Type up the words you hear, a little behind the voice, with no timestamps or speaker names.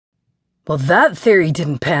Well, that theory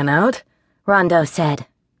didn't pan out, Rondeau said.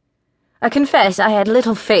 I confess I had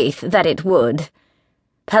little faith that it would.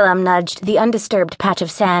 Pelham nudged the undisturbed patch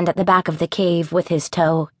of sand at the back of the cave with his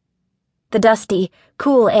toe. The dusty,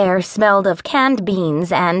 cool air smelled of canned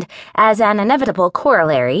beans and, as an inevitable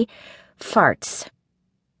corollary, farts.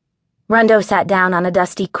 Rondeau sat down on a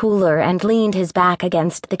dusty cooler and leaned his back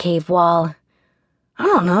against the cave wall. I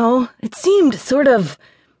don't know, it seemed sort of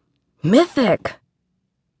mythic.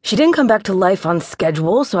 She didn't come back to life on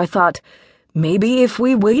schedule, so I thought, maybe if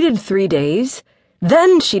we waited 3 days,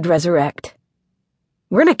 then she'd resurrect.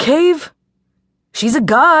 We're in a cave. She's a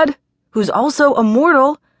god, who's also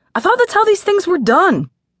immortal. I thought that's how these things were done.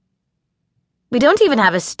 We don't even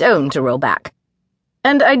have a stone to roll back.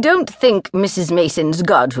 And I don't think Mrs. Mason's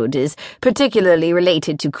godhood is particularly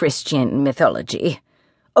related to Christian mythology.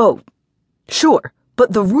 Oh, sure,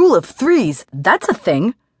 but the rule of threes, that's a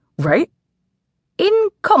thing, right? In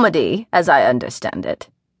comedy, as I understand it.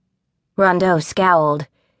 Rondeau scowled.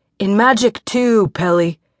 In magic too,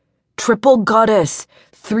 Pelly. Triple goddess,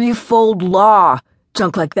 threefold law,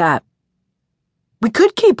 junk like that. We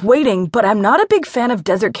could keep waiting, but I'm not a big fan of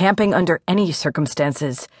desert camping under any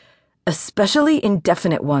circumstances, especially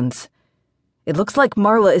indefinite ones. It looks like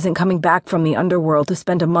Marla isn't coming back from the underworld to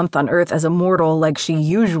spend a month on Earth as a mortal like she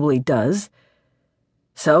usually does.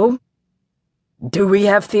 So, do we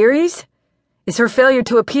have theories? Is her failure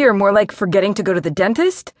to appear more like forgetting to go to the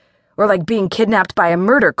dentist, or like being kidnapped by a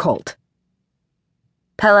murder cult?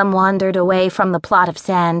 Pelham wandered away from the plot of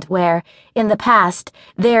sand where, in the past,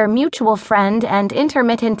 their mutual friend and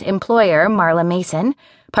intermittent employer, Marla Mason,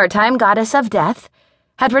 part-time goddess of death,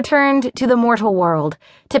 had returned to the mortal world,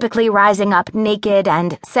 typically rising up naked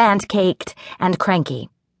and sand-caked and cranky.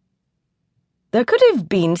 There could have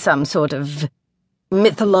been some sort of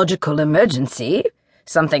mythological emergency,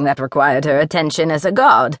 something that required her attention as a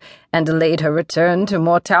god and delayed her return to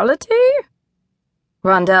mortality?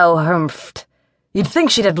 Rondeau humphed. You'd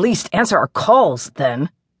think she'd at least answer our calls, then.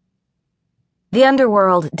 The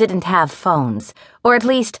underworld didn't have phones, or at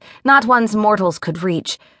least not ones mortals could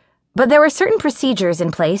reach, but there were certain procedures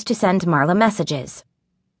in place to send Marla messages.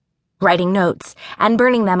 Writing notes and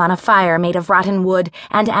burning them on a fire made of rotten wood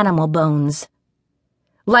and animal bones.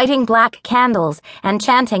 Lighting black candles and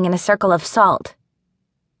chanting in a circle of salt.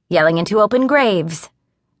 Yelling into open graves.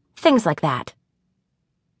 Things like that.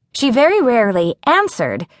 She very rarely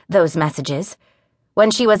answered those messages. When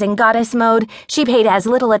she was in goddess mode, she paid as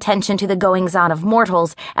little attention to the goings-on of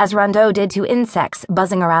mortals as Rondeau did to insects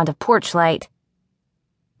buzzing around a porch light.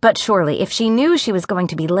 But surely, if she knew she was going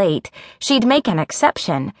to be late, she'd make an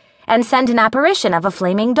exception and send an apparition of a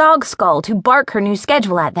flaming dog skull to bark her new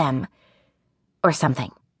schedule at them. Or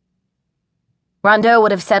something. Rondeau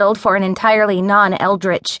would have settled for an entirely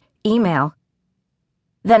non-eldritch email.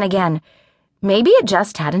 Then again, maybe it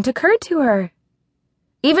just hadn't occurred to her.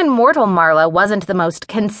 Even mortal Marla wasn't the most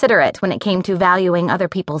considerate when it came to valuing other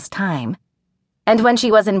people's time. And when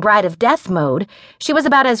she was in Bride of Death mode, she was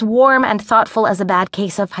about as warm and thoughtful as a bad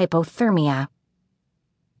case of hypothermia.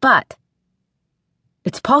 But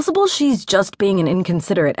it's possible she's just being an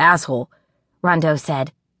inconsiderate asshole, Rondeau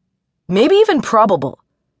said. Maybe even probable.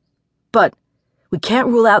 But we can't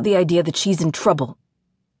rule out the idea that she's in trouble.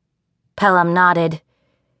 Pelham nodded.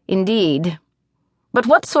 Indeed. But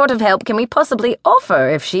what sort of help can we possibly offer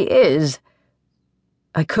if she is?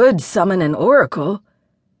 I could summon an oracle.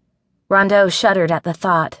 Rondeau shuddered at the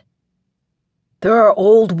thought. There are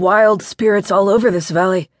old, wild spirits all over this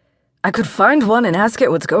valley. I could find one and ask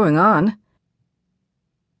it what's going on.